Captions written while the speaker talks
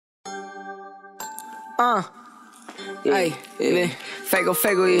Hey, Faygoo,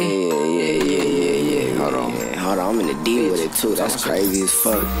 yeah. Hold on, I'm in the D with it too. That's crazy as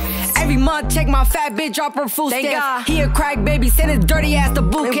fuck. Every month, check my fat bitch, drop her food stamps. He a crack baby, send his dirty ass to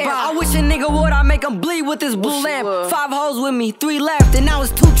boot camp. I wish a nigga would, I make him bleed with this blue lamp. 5 hoes with me, 3 left, and now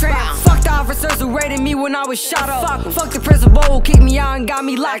it's 2 tramps. Fuck the officers who raided me when I was shot up. Fuck the principal who kicked me out and got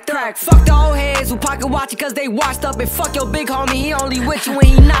me locked up. Fuck the old heads who pocket watch it cause they washed up. And fuck your big homie, he only with you when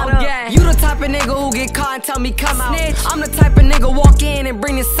he not up. You the type of nigga who get caught and tell me come out. I'm the type of nigga walk in and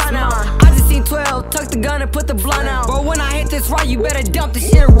bring the sun out. I just seen 12, tuck the gun and put the blunt out. But when I hit this right, you better dump the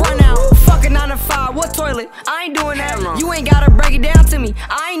shit and run out. Fuck a 9 to 5, what toilet? I ain't doing that. You ain't gotta break it down to me,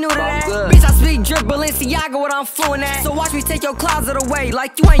 I ain't new to that. Bitch, I speak drip Balenciaga, what I'm fluent at. So watch me take your closet away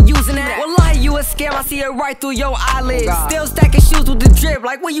like you ain't using that. Wallahi, you a scam, I see it right through your eyelids. Still stacking shoes with the drip,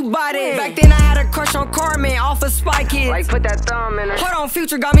 like where you buy this? Back then I had a crush on Carmen, off of Spy Kids. Like put that thumb in her. Hold on,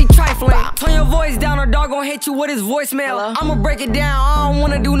 Future got me trifling. Turn your voice down or dog gon' hit you with his voicemail. I'ma break it down, I don't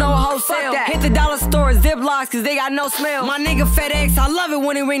wanna do no wholesale. Hit the dollar store, Ziplocs, cause they got no smell. My nigga FedEx, I love it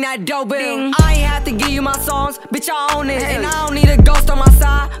when he ring that dope bill. I ain't have to give you my songs, bitch, I own it. And I don't need a ghost on my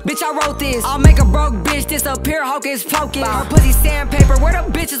side, bitch, I wrote this. I'll make a broke bitch disappear, hocus pocus. Her pussy sandpaper, where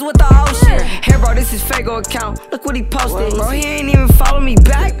the bitches with the whole shit? Here, bro, this is Faygoo account, look what he posted. Bro, he ain't even follow me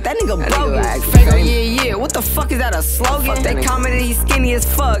back, that nigga bogus. Faygoo, yeah, what the fuck is that, a slogan? They commented he skinny as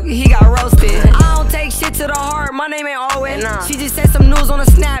fuck, he got roasted. I don't take shit to the heart, my name ain't Owen. She just said some news on the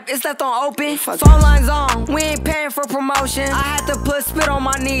snap, it's left on open. Phone lines on, we ain't paying for promotion. I had to put spit on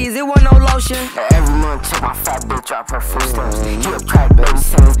my knees, it wasn't no lotion. Every month, check my fat bitch, drop her food stamps. You a crack baby,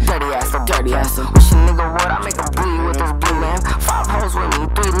 send his dirty ass to dirty ass. Wish a nigga would, I make him bleed with this blue lamp. 5 hoes with me,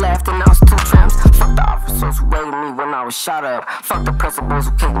 3 left, and now it's 2 tramps. Fuck the officers who raided me when I was shot up. Fuck the principals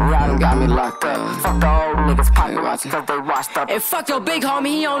who kicked me out and got me locked up. Fuck the old niggas pocket watch cause they washed up. And fuck your big homie,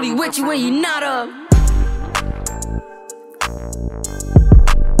 he only with you when you not up.